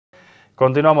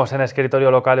Continuamos en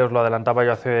escritorio local, os lo adelantaba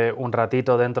yo hace un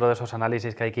ratito, dentro de esos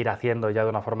análisis que hay que ir haciendo ya de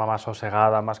una forma más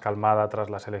sosegada, más calmada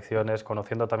tras las elecciones,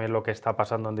 conociendo también lo que está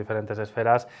pasando en diferentes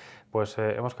esferas, pues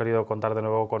hemos querido contar de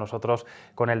nuevo con nosotros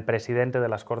con el presidente de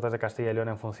las Cortes de Castilla y León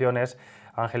en funciones,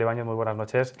 Ángel Ibáñez. Muy buenas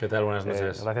noches. ¿Qué tal? Buenas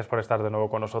noches. Gracias por estar de nuevo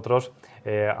con nosotros.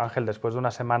 Ángel, después de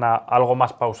una semana algo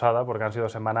más pausada, porque han sido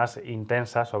semanas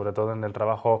intensas, sobre todo en el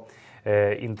trabajo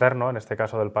interno, en este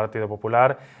caso del Partido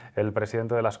Popular, el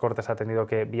presidente de las Cortes ha tenido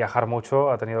que viajar mucho,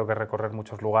 ha tenido que recorrer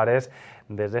muchos lugares,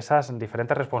 desde esas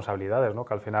diferentes responsabilidades, ¿no?,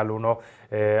 que al final uno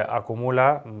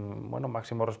acumula, bueno,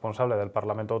 máximo responsable del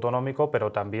Parlamento Autonómico,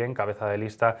 pero también cabeza de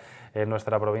lista en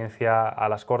nuestra provincia a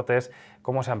las Cortes.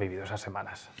 ¿Cómo se han vivido esas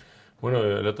semanas? Bueno,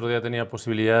 el otro día tenía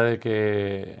posibilidad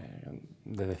de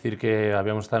decir que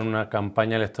habíamos estado en una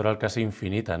campaña electoral casi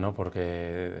infinita, ¿no?,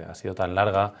 porque ha sido tan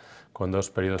larga, con 2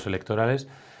 periodos electorales,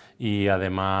 y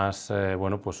además,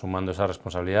 bueno, pues sumando esa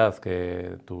responsabilidad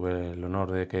que tuve el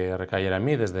honor de que recayera en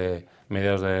mí desde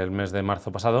mediados del mes de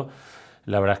marzo pasado,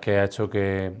 la verdad es que ha hecho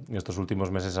que estos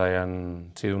últimos meses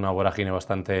hayan sido una vorágine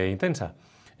bastante intensa.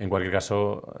 En cualquier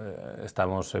caso,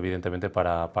 estamos evidentemente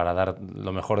para dar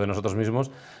lo mejor de nosotros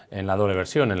mismos en la doble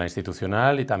versión, en la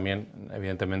institucional y también,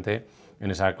 evidentemente,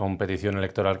 en esa competición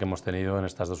electoral que hemos tenido en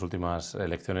estas 2 últimas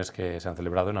elecciones que se han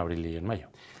celebrado en abril y en mayo.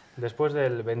 Después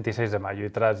del 26 de mayo y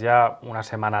tras ya una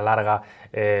semana larga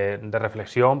de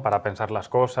reflexión para pensar las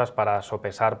cosas, para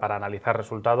sopesar, para analizar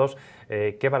resultados,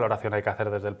 ¿qué valoración hay que hacer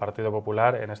desde el Partido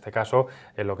Popular, en este caso,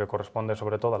 en lo que corresponde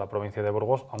sobre todo a la provincia de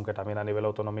Burgos, aunque también a nivel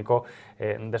autonómico,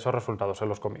 de esos resultados en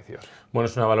los comicios? Bueno,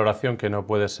 es una valoración que no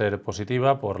puede ser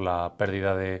positiva por la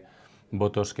pérdida de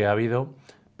votos que ha habido,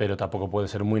 pero tampoco puede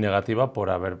ser muy negativa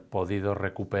por haber podido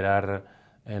recuperar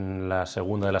en la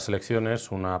segunda de las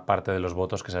elecciones una parte de los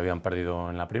votos que se habían perdido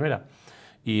en la primera.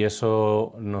 Y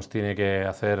eso nos tiene que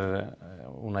hacer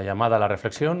una llamada a la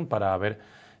reflexión para ver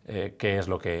qué es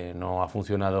lo que no ha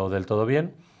funcionado del todo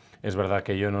bien. Es verdad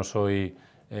que yo no soy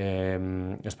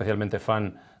especialmente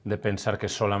fan de pensar que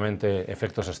solamente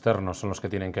efectos externos son los que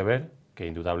tienen que ver, que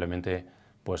indudablemente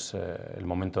pues, el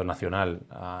momento nacional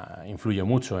influye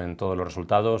mucho en todos los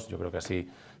resultados. Yo creo que así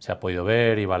se ha podido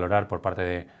ver y valorar por parte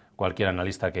de cualquier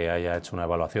analista que haya hecho una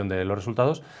evaluación de los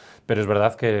resultados, pero es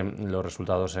verdad que los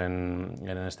resultados en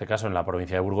este caso en la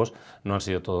provincia de Burgos no han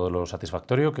sido todo lo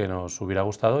satisfactorio que nos hubiera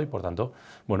gustado y por tanto,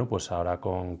 bueno, pues ahora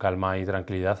con calma y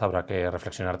tranquilidad habrá que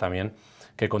reflexionar también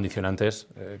qué condicionantes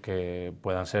que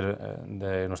puedan ser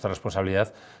de nuestra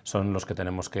responsabilidad son los que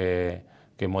tenemos que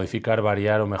modificar,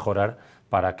 variar o mejorar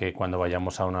para que cuando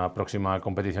vayamos a una próxima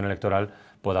competición electoral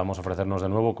podamos ofrecernos de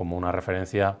nuevo como una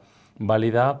referencia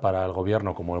válida para el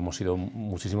gobierno, como hemos sido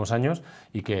muchísimos años,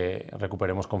 y que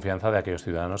recuperemos confianza de aquellos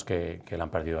ciudadanos que la han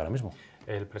perdido ahora mismo.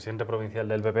 El presidente provincial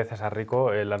del PP, César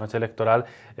Rico, en la noche electoral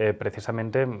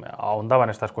precisamente ahondaba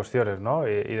en estas cuestiones, ¿no?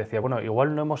 Y decía, bueno,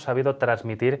 igual no hemos sabido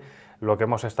transmitir lo que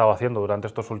hemos estado haciendo durante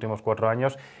estos últimos 4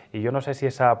 años y yo no sé si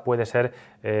esa puede ser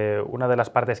una de las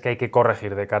partes que hay que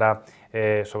corregir de cara,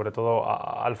 sobre todo,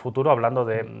 al futuro, hablando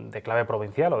de clave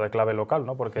provincial o de clave local,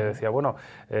 ¿no? Porque decía, bueno,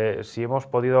 si hemos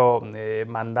podido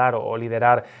mandar o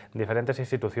liderar diferentes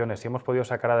instituciones, si hemos podido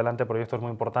sacar adelante proyectos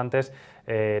muy importantes,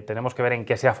 tenemos que ver en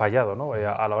qué se ha fallado, ¿no?,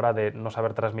 a la hora de no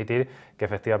saber transmitir que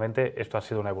efectivamente esto ha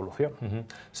sido una evolución.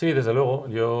 Sí, desde luego.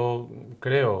 Yo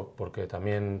creo, porque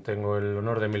también tengo el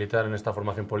honor de militar en esta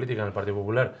formación política en el Partido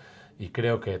Popular, y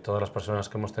creo que todas las personas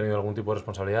que hemos tenido algún tipo de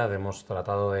responsabilidad hemos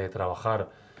tratado de trabajar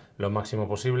lo máximo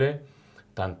posible,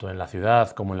 tanto en la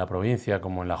ciudad como en la provincia,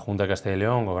 como en la Junta de Castilla y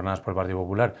León, gobernadas por el Partido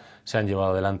Popular, se han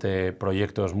llevado adelante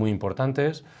proyectos muy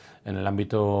importantes. En el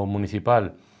ámbito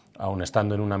municipal, aun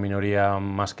estando en una minoría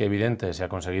más que evidente, se ha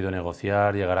conseguido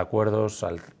negociar, llegar a acuerdos,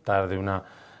 saltar de una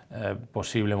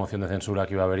posible moción de censura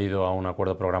que iba a haber ido a un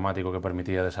acuerdo programático que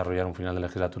permitía desarrollar un final de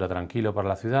legislatura tranquilo para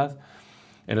la ciudad.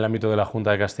 En el ámbito de la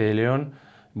Junta de Castilla y León,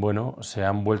 bueno, se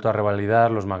han vuelto a revalidar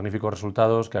los magníficos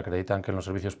resultados que acreditan que los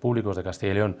servicios públicos de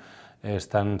Castilla y León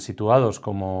están situados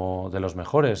como de los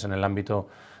mejores en el ámbito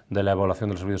de la evaluación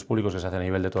de los servicios públicos que se hace a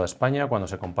nivel de toda España cuando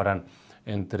se comparan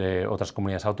entre otras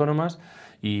comunidades autónomas,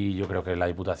 y yo creo que la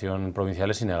Diputación Provincial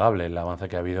es innegable el avance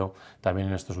que ha habido también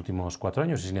en estos últimos 4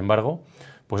 años y sin embargo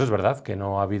pues es verdad que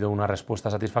no ha habido una respuesta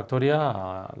satisfactoria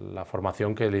a la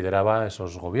formación que lideraba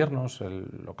esos gobiernos, el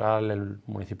local, el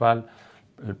municipal,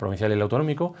 el provincial y el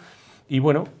autonómico. Y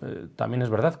bueno, también es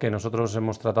verdad que nosotros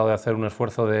hemos tratado de hacer un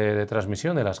esfuerzo de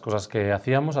transmisión de las cosas que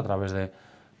hacíamos a través de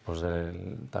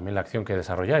también la acción que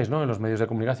desarrolláis, ¿no?, en los medios de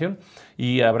comunicación,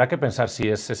 y habrá que pensar si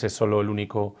es ese solo el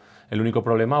único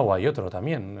problema o hay otro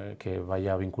también, que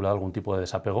vaya vinculado a algún tipo de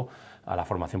desapego a la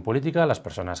formación política, a las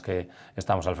personas que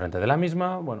estamos al frente de la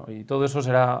misma. Bueno, y todo eso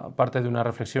será parte de una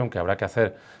reflexión que habrá que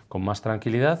hacer con más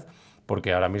tranquilidad,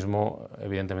 porque ahora mismo,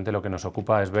 evidentemente, lo que nos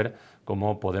ocupa es ver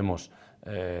cómo podemos,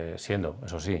 siendo,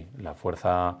 eso sí, la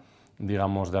fuerza,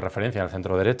 digamos, de referencia en el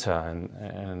centro-derecha,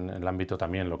 en el ámbito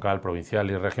también local, provincial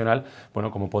y regional,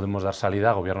 bueno, cómo podemos dar salida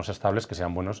a gobiernos estables que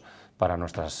sean buenos para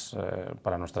nuestras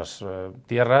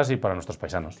tierras y para nuestros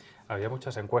paisanos. Había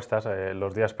muchas encuestas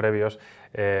los días previos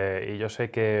y yo sé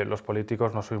que los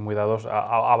políticos no sois muy dados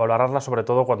a valorarlas, sobre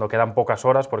todo cuando quedan pocas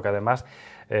horas, porque además,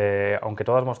 aunque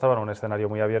todas mostraban un escenario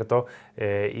muy abierto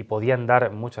y podían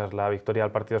dar muchas la victoria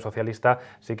al Partido Socialista,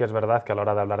 sí que es verdad que a la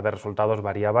hora de hablar de resultados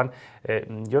variaban.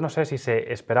 Yo no sé si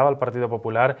se esperaba al Partido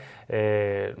Popular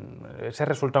ese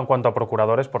resultado en cuanto a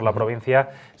procuradores por la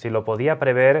provincia, si lo podía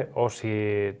prever o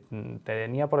si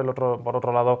tenía por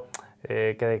otro lado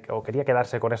o quería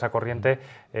quedarse con esa corriente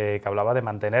que hablaba de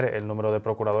mantener el número de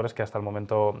procuradores que hasta el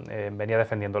momento venía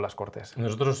defendiendo las Cortes.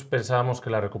 Nosotros pensábamos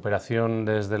que la recuperación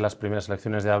desde las primeras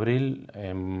elecciones de abril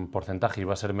en porcentaje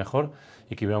iba a ser mejor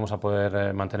y que íbamos a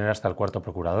poder mantener hasta el cuarto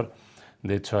procurador.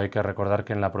 De hecho, hay que recordar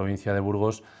que en la provincia de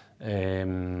Burgos,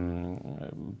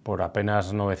 por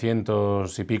apenas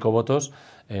 900 y pico votos,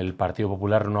 el Partido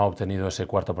Popular no ha obtenido ese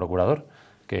cuarto procurador,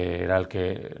 que era el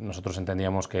que nosotros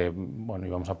entendíamos que, bueno,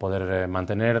 íbamos a poder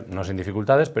mantener, no sin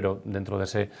dificultades, pero dentro de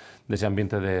ese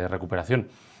ambiente de recuperación.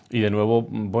 Y de nuevo,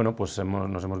 bueno, pues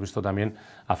nos hemos visto también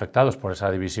afectados por esa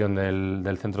división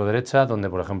del centro-derecha, donde,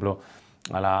 por ejemplo,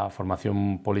 a la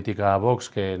formación política Vox,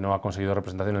 que no ha conseguido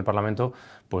representación en el Parlamento,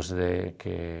 pues de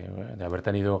haber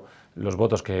tenido los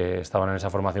votos que estaban en esa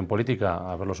formación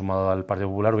política, haberlo sumado al Partido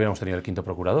Popular, hubiéramos tenido el quinto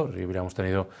procurador y hubiéramos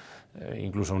tenido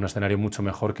incluso un escenario mucho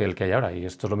mejor que el que hay ahora. Y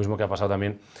esto es lo mismo que ha pasado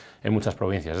también en muchas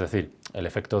provincias. Es decir, el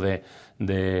efecto de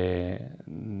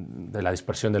la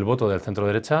dispersión del voto del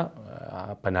centro-derecha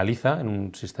penaliza en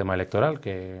un sistema electoral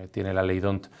que tiene la ley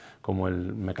DONT como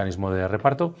el mecanismo de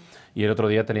reparto. Y el otro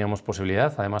día teníamos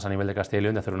posibilidad, además a nivel de Castilla y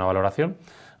León, de hacer una valoración.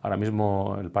 Ahora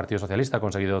mismo el Partido Socialista ha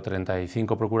conseguido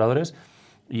 35 procuradores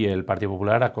y el Partido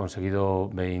Popular ha conseguido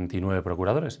 29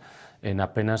 procuradores en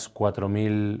apenas poco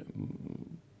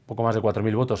más de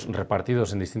 4.000 votos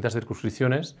repartidos en distintas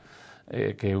circunscripciones,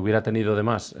 que hubiera tenido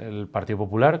además el Partido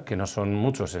Popular, que no son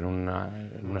muchos en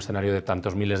un escenario de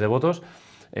tantos miles de votos,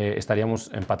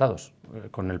 estaríamos empatados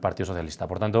con el Partido Socialista.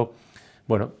 Por tanto,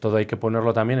 bueno, todo hay que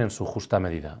ponerlo también en su justa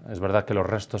medida. Es verdad que los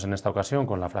restos en esta ocasión,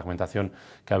 con la fragmentación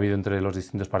que ha habido entre los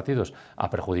distintos partidos,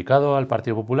 ha perjudicado al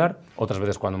Partido Popular. Otras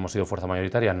veces, cuando hemos sido fuerza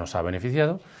mayoritaria, nos ha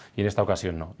beneficiado y en esta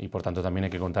ocasión no. Y por tanto también hay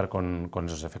que contar con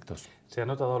esos efectos. ¿Se ha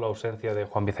notado la ausencia de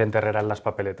Juan Vicente Herrera en las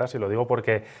papeletas? Y lo digo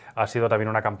porque ha sido también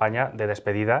una campaña de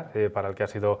despedida para el que ha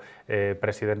sido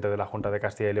presidente de la Junta de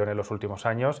Castilla y León en los últimos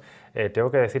años.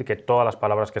 Tengo que decir que todas las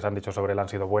palabras que se han dicho sobre él han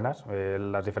sido buenas.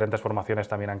 Las diferentes formaciones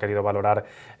también han querido valorar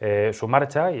su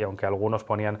marcha y aunque algunos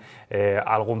ponían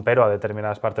algún pero a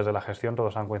determinadas partes de la gestión,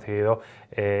 todos han coincidido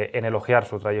en elogiar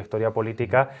su trayectoria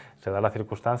política. Se da la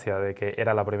circunstancia de que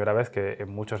era la primera vez que en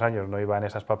muchos años no iba en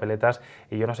esas papeletas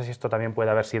y yo no sé si esto también puede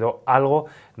haber sido algo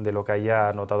de lo que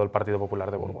haya notado el Partido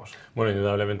Popular de Burgos. Bueno,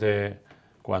 indudablemente,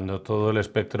 cuando todo el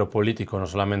espectro político, no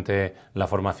solamente la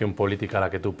formación política a la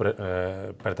que tú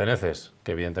perteneces,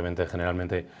 que evidentemente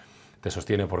generalmente te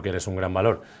sostiene porque eres un gran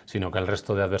valor, sino que el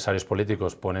resto de adversarios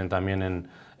políticos ponen también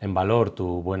en valor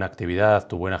tu buena actividad,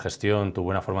 tu buena gestión, tu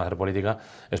buena forma de hacer política,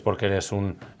 es porque eres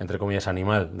un, entre comillas,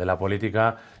 animal de la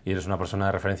política y eres una persona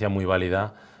de referencia muy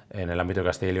válida en el ámbito de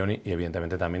Castilla y León y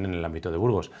evidentemente también en el ámbito de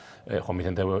Burgos. Juan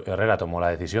Vicente Herrera tomó la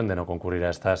decisión de no concurrir a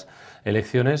estas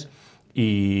elecciones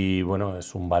y bueno,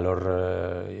 es un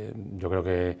valor, yo creo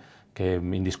que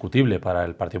indiscutible para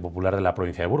el Partido Popular de la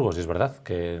provincia de Burgos. Y es verdad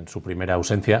que en su primera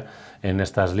ausencia en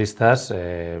estas listas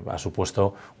ha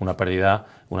supuesto una pérdida,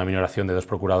 una minoración de 2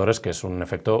 procuradores, que es un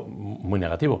efecto muy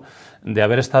negativo. De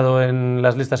haber estado en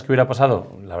las listas, ¿qué hubiera pasado?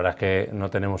 La verdad es que no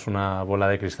tenemos una bola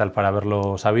de cristal para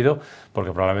haberlo sabido,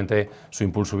 porque probablemente su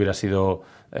impulso hubiera sido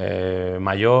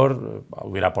mayor,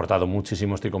 hubiera aportado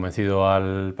muchísimo, estoy convencido,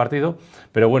 al partido,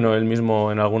 pero bueno, él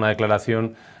mismo en alguna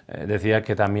declaración decía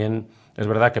que también es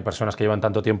verdad que personas que llevan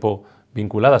tanto tiempo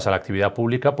vinculadas a la actividad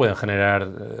pública pueden generar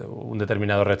un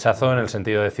determinado rechazo en el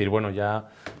sentido de decir, bueno, ya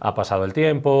ha pasado el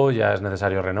tiempo, ya es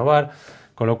necesario renovar,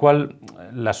 con lo cual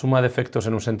la suma de efectos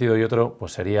en un sentido y otro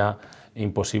pues sería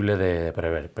imposible de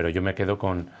prever, pero yo me quedo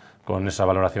con esa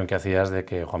valoración que hacías de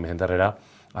que Juan Vicente Herrera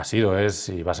ha sido, es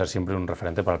y va a ser siempre un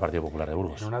referente para el Partido Popular de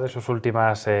Burgos. En una de sus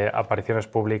últimas apariciones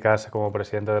públicas como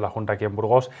presidente de la Junta aquí en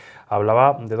Burgos,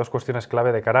 hablaba de dos cuestiones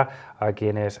clave de cara a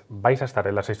quienes vais a estar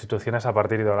en las instituciones a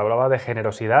partir de ahora. Hablaba de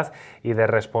generosidad y de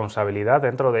responsabilidad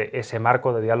dentro de ese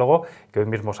marco de diálogo que hoy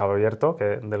mismo se ha abierto,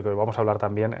 del que vamos a hablar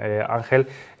también, Ángel,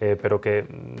 pero que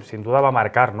sin duda va a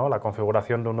marcar, ¿no?, la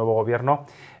configuración de un nuevo gobierno.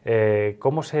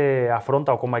 ¿Cómo se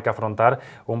afronta o cómo hay que afrontar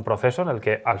un proceso en el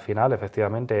que al final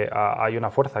efectivamente hay una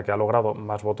fuerza que ha logrado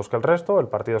más votos que el resto, el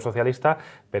Partido Socialista,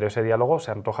 pero ese diálogo se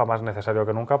antoja más necesario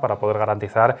que nunca para poder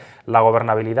garantizar la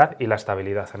gobernabilidad y la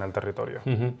estabilidad en el territorio?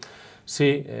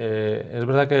 Sí, es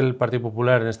verdad que el Partido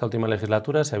Popular en esta última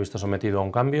legislatura se ha visto sometido a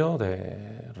un cambio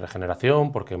de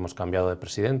regeneración porque hemos cambiado de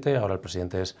presidente, ahora el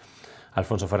presidente es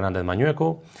Alfonso Fernández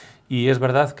Mañueco, y es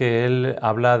verdad que él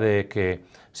habla de que,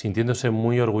 sintiéndose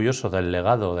muy orgulloso del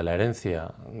legado, de la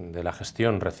herencia, de la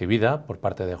gestión recibida por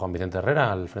parte de Juan Vicente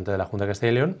Herrera al frente de la Junta de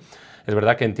Castilla y León, es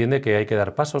verdad que entiende que hay que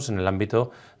dar pasos en el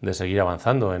ámbito de seguir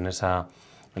avanzando en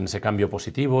ese cambio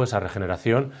positivo, esa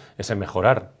regeneración, ese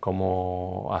mejorar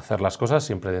cómo hacer las cosas,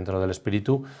 siempre dentro del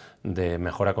espíritu de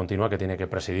mejora continua que tiene que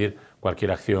presidir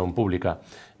cualquier acción pública.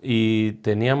 Y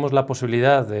teníamos la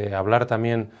posibilidad de hablar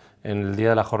también en el día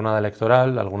de la jornada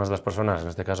electoral, algunas de las personas, en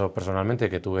este caso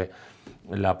personalmente, que tuve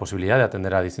la posibilidad de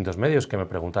atender a distintos medios que me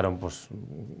preguntaron pues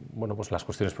las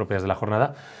cuestiones propias de la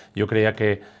jornada. Yo creía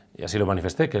que, y así lo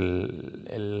manifesté, que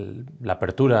la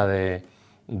apertura de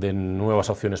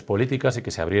nuevas opciones políticas y que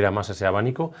se abriera más ese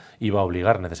abanico iba a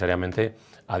obligar necesariamente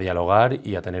a dialogar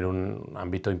y a tener un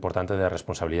ámbito importante de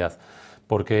responsabilidad.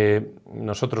 Porque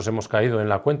nosotros hemos caído en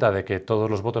la cuenta de que todos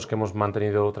los votos que hemos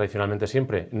mantenido tradicionalmente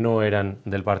siempre no eran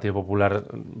del Partido Popular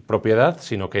propiedad,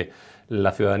 sino que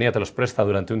la ciudadanía te los presta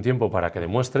durante un tiempo para que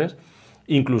demuestres.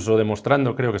 Incluso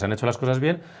demostrando, creo que se han hecho las cosas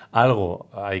bien, algo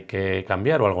hay que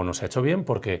cambiar o algo no se ha hecho bien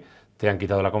porque te han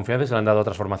quitado la confianza y se le han dado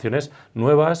otras formaciones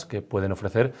nuevas que pueden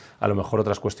ofrecer a lo mejor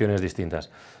otras cuestiones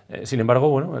distintas. Sin embargo,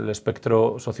 bueno, el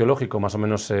espectro sociológico más o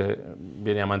menos se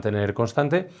viene a mantener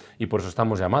constante y por eso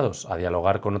estamos llamados a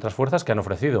dialogar con otras fuerzas que han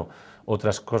ofrecido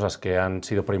otras cosas que han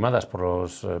sido primadas por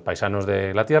los paisanos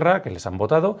de la tierra, que les han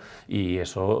votado, y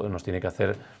eso nos tiene que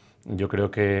hacer, yo creo,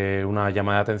 que una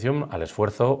llamada de atención al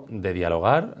esfuerzo de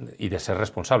dialogar y de ser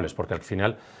responsables, porque al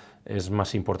final es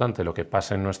más importante lo que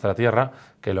pase en nuestra tierra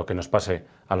que lo que nos pase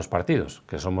a los partidos,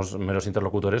 que somos meros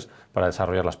interlocutores para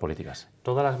desarrollar las políticas.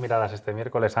 Todas las miradas este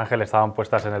miércoles, Ángel, estaban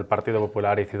puestas en el Partido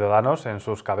Popular y Ciudadanos, en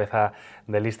sus cabeza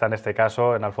de lista, en este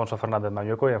caso, en Alfonso Fernández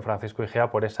Mañueco y en Francisco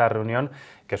Igea, por esa reunión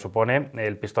que supone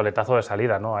el pistoletazo de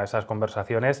salida, ¿no?, a esas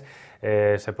conversaciones.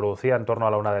 Se producía en torno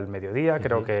a la 1 del mediodía,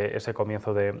 creo que ese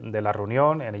comienzo de la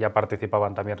reunión. En ella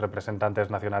participaban también representantes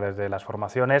nacionales de las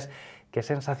formaciones. ¿Qué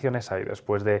sensaciones hay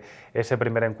después de ese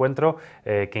primer encuentro,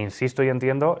 que insisto y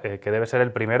entiendo que debe ser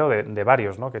el primero de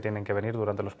varios, ¿no?, que tienen que venir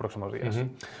durante los próximos días?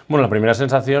 Bueno, la primera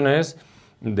sensación es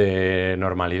de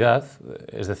normalidad,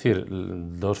 es decir,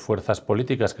 dos fuerzas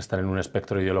políticas que están en un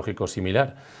espectro ideológico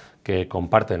similar, que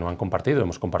comparten o han compartido,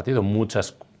 hemos compartido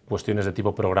muchas cuestiones de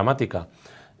tipo programática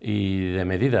y de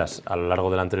medidas a lo largo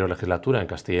de la anterior legislatura en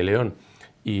Castilla y León,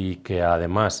 y que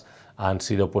además han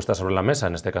sido puestas sobre la mesa,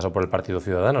 en este caso por el Partido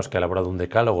Ciudadanos, que ha elaborado un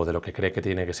decálogo de lo que cree que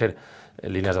tiene que ser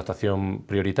líneas de actuación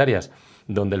prioritarias,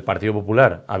 donde el Partido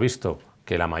Popular ha visto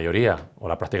que la mayoría o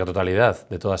la práctica totalidad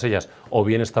de todas ellas o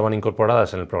bien estaban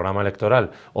incorporadas en el programa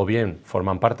electoral o bien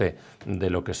forman parte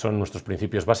de lo que son nuestros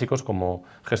principios básicos como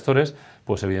gestores,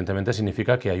 pues evidentemente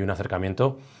significa que hay un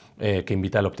acercamiento que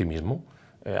invita al optimismo.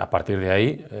 A partir de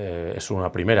ahí es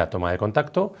una primera toma de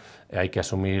contacto, hay que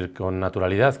asumir con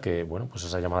naturalidad que bueno, pues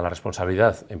esa llamada a la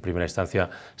responsabilidad en primera instancia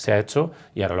se ha hecho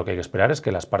y ahora lo que hay que esperar es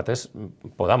que las partes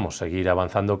podamos seguir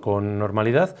avanzando con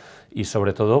normalidad y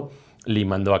sobre todo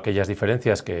limando aquellas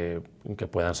diferencias que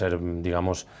puedan ser,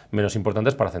 digamos, menos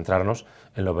importantes para centrarnos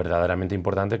en lo verdaderamente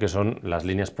importante, que son las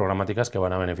líneas programáticas que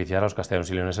van a beneficiar a los castellanos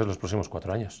y leoneses los próximos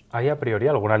 4 años. ¿Hay a priori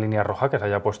alguna línea roja que se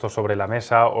haya puesto sobre la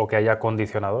mesa o que haya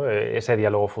condicionado ese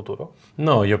diálogo futuro?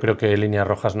 No, yo creo que líneas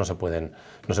rojas no se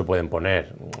pueden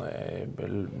poner.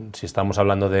 Si estamos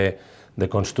hablando de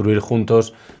construir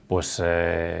juntos, pues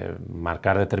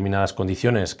marcar determinadas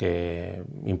condiciones que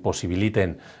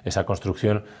imposibiliten esa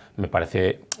construcción me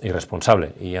parece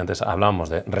irresponsable. Y antes hablábamos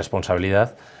de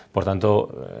responsabilidad, por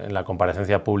tanto, en la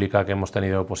comparecencia pública que hemos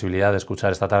tenido posibilidad de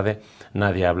escuchar esta tarde,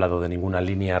 nadie ha hablado de ninguna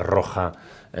línea roja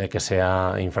que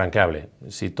sea infranqueable.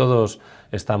 Si todos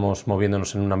estamos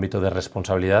moviéndonos en un ámbito de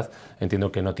responsabilidad,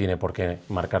 entiendo que no tiene por qué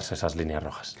marcarse esas líneas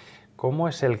rojas. ¿Cómo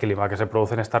es el clima que se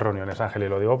produce en estas reuniones, Ángel? Y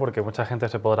lo digo porque mucha gente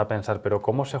se podrá pensar, pero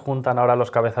 ¿cómo se juntan ahora los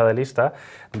cabeza de lista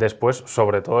después,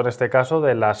 sobre todo en este caso,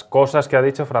 de las cosas que ha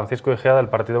dicho Francisco Igea del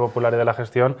Partido Popular y de la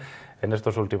gestión en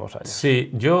estos últimos años? Sí,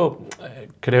 yo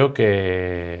creo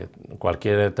que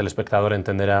cualquier telespectador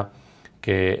entenderá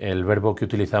que el verbo que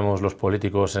utilizamos los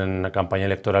políticos en la campaña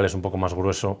electoral es un poco más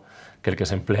grueso que el que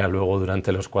se emplea luego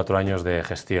durante los 4 años de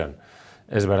gestión.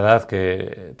 Es verdad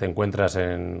que te encuentras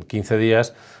en 15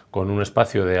 días con un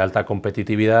espacio de alta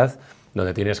competitividad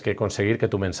donde tienes que conseguir que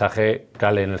tu mensaje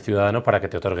cale en el ciudadano para que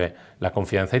te otorgue la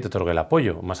confianza y te otorgue el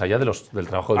apoyo, más allá del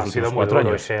trabajo de los últimos 4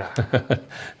 años.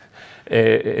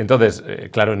 Entonces,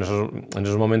 claro, en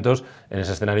esos momentos, en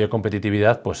ese escenario de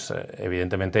competitividad, pues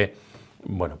evidentemente,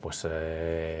 bueno, pues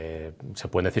se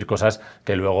pueden decir cosas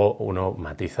que luego uno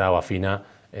matiza o afina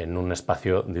en un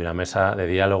espacio de una mesa de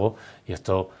diálogo, y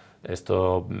esto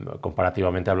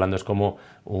comparativamente hablando es como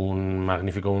un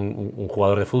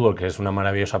jugador de fútbol que es una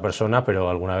maravillosa persona, pero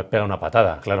alguna vez pega una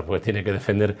patada, claro, porque tiene que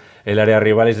defender el área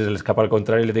rival y si se le escapa al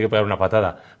contrario le tiene que pegar una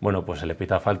patada. Bueno, pues se le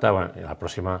pita falta, bueno, la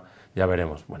próxima ya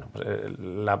veremos. Bueno, pues,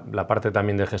 la parte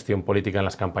también de gestión política en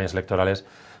las campañas electorales,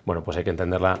 bueno, pues hay que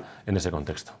entenderla en ese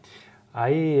contexto.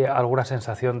 ¿Hay alguna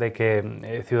sensación de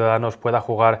que Ciudadanos pueda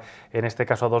jugar, en este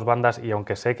caso, a dos bandas y,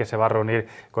 aunque sé que se va a reunir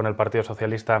con el Partido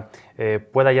Socialista,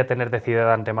 pueda ya tener decidida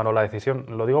de antemano la decisión?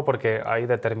 Lo digo porque hay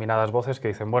determinadas voces que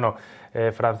dicen, bueno,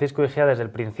 Francisco Igea desde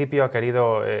el principio ha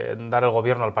querido dar el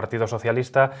gobierno al Partido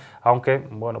Socialista, aunque,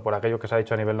 bueno, por aquello que se ha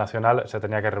dicho a nivel nacional, se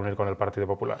tenía que reunir con el Partido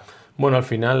Popular. Bueno, al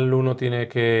final uno tiene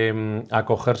que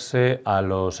acogerse a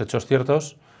los hechos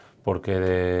ciertos, porque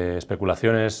de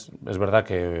especulaciones es verdad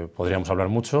que podríamos hablar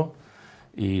mucho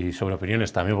y sobre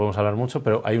opiniones también podemos hablar mucho,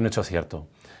 pero hay un hecho cierto,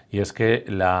 y es que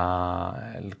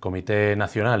el Comité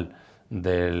Nacional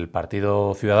del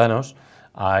Partido Ciudadanos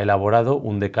ha elaborado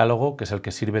un decálogo que es el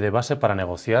que sirve de base para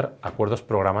negociar acuerdos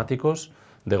programáticos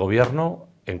de gobierno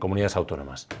en comunidades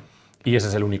autónomas. Y ese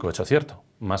es el único hecho cierto.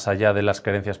 Más allá de las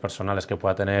creencias personales que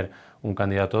pueda tener un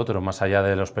candidato u otro, más allá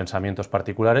de los pensamientos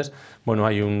particulares, bueno,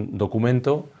 hay un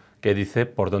documento que dice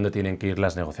por dónde tienen que ir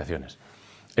las negociaciones.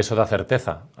 Eso da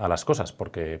certeza a las cosas,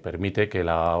 porque permite que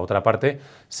la otra parte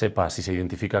sepa si se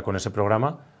identifica con ese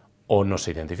programa o no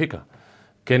se identifica.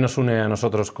 ¿Qué nos une a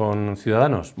nosotros con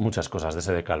Ciudadanos? Muchas cosas de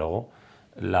ese decálogo.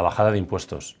 La bajada de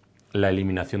impuestos, la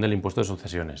eliminación del impuesto de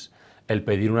sucesiones, el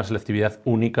pedir una selectividad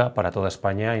única para toda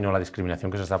España y no la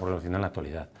discriminación que se está produciendo en la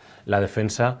actualidad, la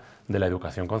defensa de la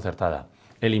educación concertada,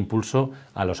 el impulso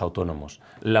a los autónomos,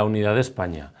 la unidad de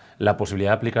España, la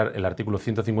posibilidad de aplicar el artículo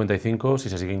 155 si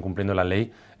se sigue incumpliendo la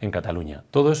ley en Cataluña.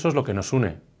 Todo eso es lo que nos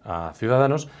une a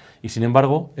Ciudadanos y, sin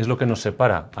embargo, es lo que nos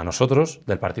separa a nosotros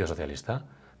del Partido Socialista,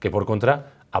 que, por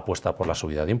contra, apuesta por la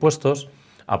subida de impuestos,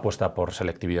 apuesta por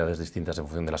selectividades distintas en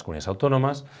función de las comunidades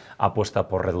autónomas, apuesta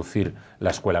por reducir la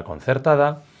escuela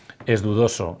concertada, es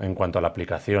dudoso en cuanto a la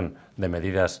aplicación de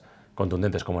medidas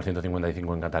contundentes como el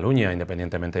 155 en Cataluña,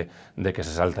 independientemente de que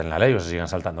se salten la ley o se sigan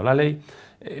saltando la ley.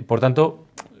 Por tanto,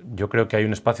 yo creo que hay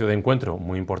un espacio de encuentro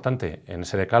muy importante en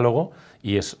ese decálogo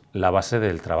y es la base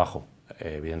del trabajo.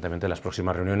 Evidentemente, las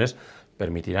próximas reuniones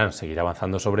permitirán seguir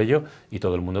avanzando sobre ello y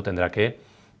todo el mundo tendrá que,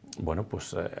 bueno,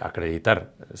 pues acreditar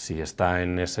si está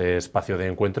en ese espacio de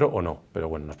encuentro o no, pero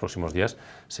bueno, en los próximos días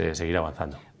se seguirá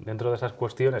avanzando. Dentro de esas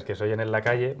cuestiones que se oyen en la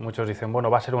calle, muchos dicen,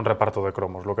 bueno, va a ser un reparto de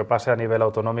cromos, lo que pase a nivel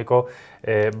autonómico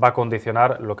va a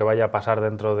condicionar lo que vaya a pasar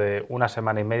dentro de una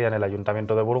semana y media en el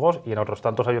Ayuntamiento de Burgos y en otros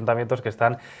tantos ayuntamientos que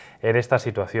están en esta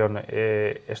situación.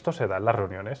 ¿Esto se da en las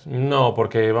reuniones? No,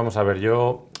 porque vamos a ver,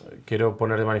 yo quiero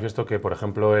poner de manifiesto que, por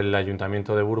ejemplo, el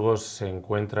Ayuntamiento de Burgos se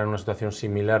encuentra en una situación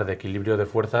similar de equilibrio de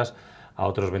fuerzas a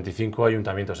otros 25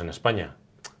 ayuntamientos en España.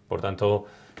 Por tanto,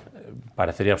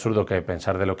 parecería absurdo que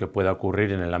pensar de lo que pueda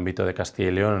ocurrir en el ámbito de Castilla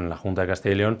y León, en la Junta de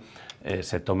Castilla y León,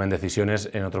 se tomen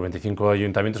decisiones en otros 25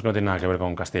 ayuntamientos que no tienen nada que ver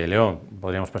con Castilla y León.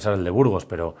 Podríamos pensar el de Burgos,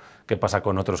 pero ¿qué pasa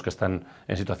con otros que están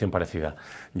en situación parecida?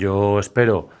 Yo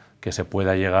espero que se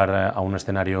pueda llegar a un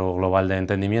escenario global de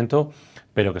entendimiento,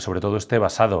 pero que sobre todo esté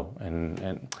basado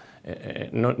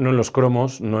no en los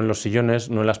cromos, no en los sillones,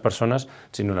 no en las personas,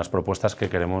 sino en las propuestas que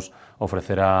queremos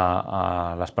ofrecer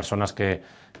a las personas que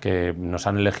nos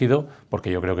han elegido,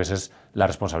 porque yo creo que esa es la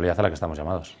responsabilidad a la que estamos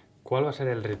llamados. ¿Cuál va a ser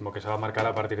el ritmo que se va a marcar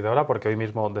a partir de ahora? Porque hoy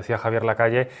mismo decía Javier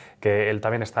Lacalle que él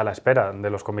también está a la espera de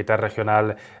los comités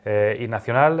regional y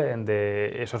nacional,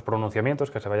 de esos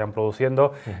pronunciamientos que se vayan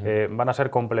produciendo. ¿Van a ser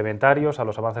complementarios a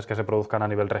los avances que se produzcan a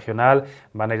nivel regional?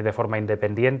 ¿Van a ir de forma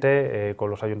independiente con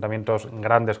los ayuntamientos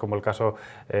grandes, como el caso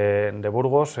de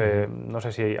Burgos? No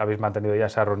sé si habéis mantenido ya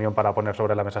esa reunión para poner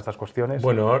sobre la mesa estas cuestiones.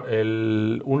 Bueno,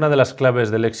 una de las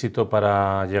claves del éxito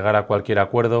para llegar a cualquier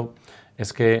acuerdo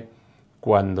es que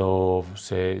cuando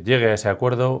se llegue a ese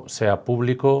acuerdo sea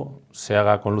público, se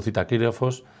haga con luz y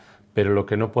taquígrafos, pero lo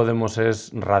que no podemos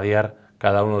es radiar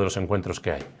cada uno de los encuentros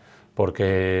que hay,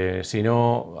 porque si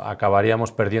no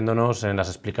acabaríamos perdiéndonos en las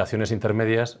explicaciones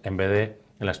intermedias en vez de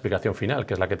en la explicación final,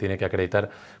 que es la que tiene que acreditar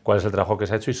cuál es el trabajo que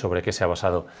se ha hecho y sobre qué se ha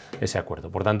basado ese acuerdo.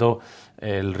 Por tanto,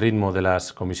 el ritmo de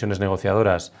las comisiones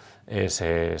negociadoras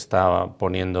se está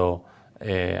poniendo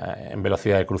en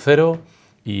velocidad de crucero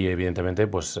y evidentemente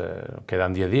pues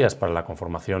quedan 10 días para la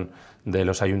conformación de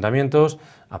los ayuntamientos.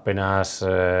 Apenas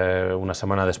una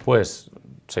semana después,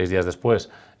 6 días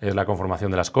después, es la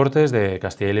conformación de las Cortes de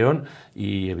Castilla y León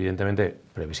y evidentemente,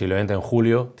 previsiblemente en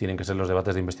julio, tienen que ser los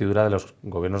debates de investidura de los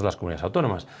gobiernos de las comunidades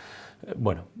autónomas.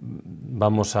 Bueno,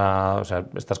 o sea,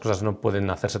 estas cosas no pueden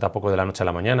hacerse tampoco de la noche a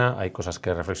la mañana, hay cosas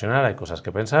que reflexionar, hay cosas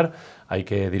que pensar, hay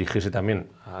que dirigirse también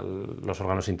a los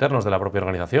órganos internos de la propia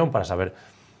organización para saber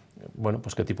bueno,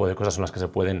 pues qué tipo de cosas son las que se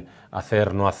pueden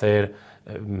hacer, no hacer,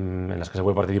 en las que se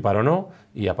puede participar o no,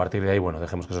 y a partir de ahí, bueno,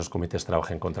 dejemos que esos comités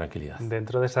trabajen con tranquilidad.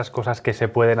 Dentro de esas cosas que se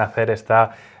pueden hacer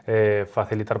está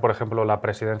facilitar, por ejemplo, la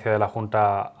presidencia de la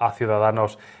Junta a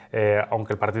Ciudadanos,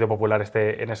 aunque el Partido Popular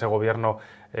esté en ese gobierno,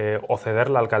 o ceder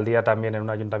la alcaldía también en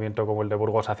un ayuntamiento como el de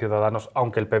Burgos a Ciudadanos,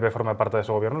 aunque el PP forme parte de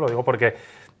ese gobierno. Lo digo porque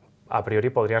a priori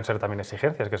podrían ser también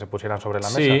exigencias que se pusieran sobre la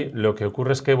mesa. Sí, lo que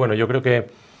ocurre es que, bueno, yo creo que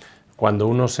cuando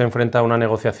uno se enfrenta a una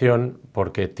negociación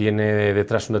porque tiene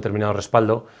detrás un determinado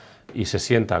respaldo y se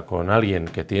sienta con alguien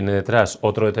que tiene detrás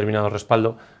otro determinado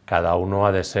respaldo, cada uno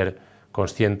ha de ser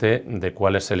consciente de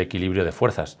cuál es el equilibrio de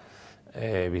fuerzas.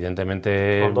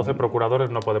 Evidentemente... Con 12 procuradores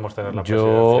no podemos tener la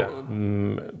presidencia.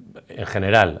 presidencia. En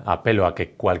general, apelo a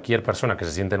que cualquier persona que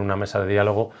se siente en una mesa de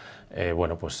diálogo,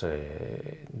 bueno, pues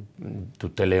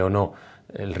tutele o no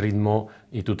el ritmo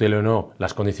y tutele o no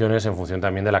las condiciones en función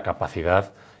también de la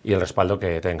capacidad y el respaldo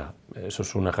que tenga. Eso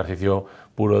es un ejercicio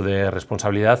puro de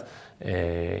responsabilidad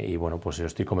y bueno, pues yo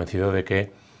estoy convencido de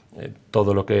que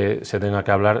todo lo que se tenga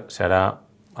que hablar se hará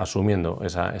asumiendo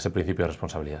ese principio de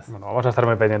responsabilidad. Bueno, vamos a estar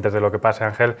muy pendientes de lo que pase,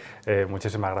 Ángel.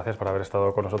 Muchísimas gracias por haber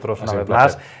estado con nosotros una vez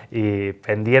más y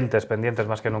pendientes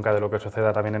más que nunca de lo que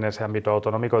suceda también en ese ámbito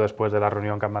autonómico después de la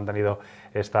reunión que han mantenido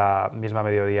esta misma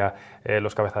mediodía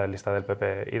los cabezas de lista del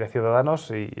PP y de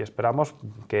Ciudadanos y esperamos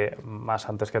que más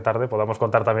antes que tarde podamos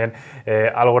contar también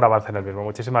algún avance en el mismo.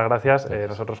 Muchísimas gracias.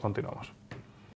 Nosotros continuamos.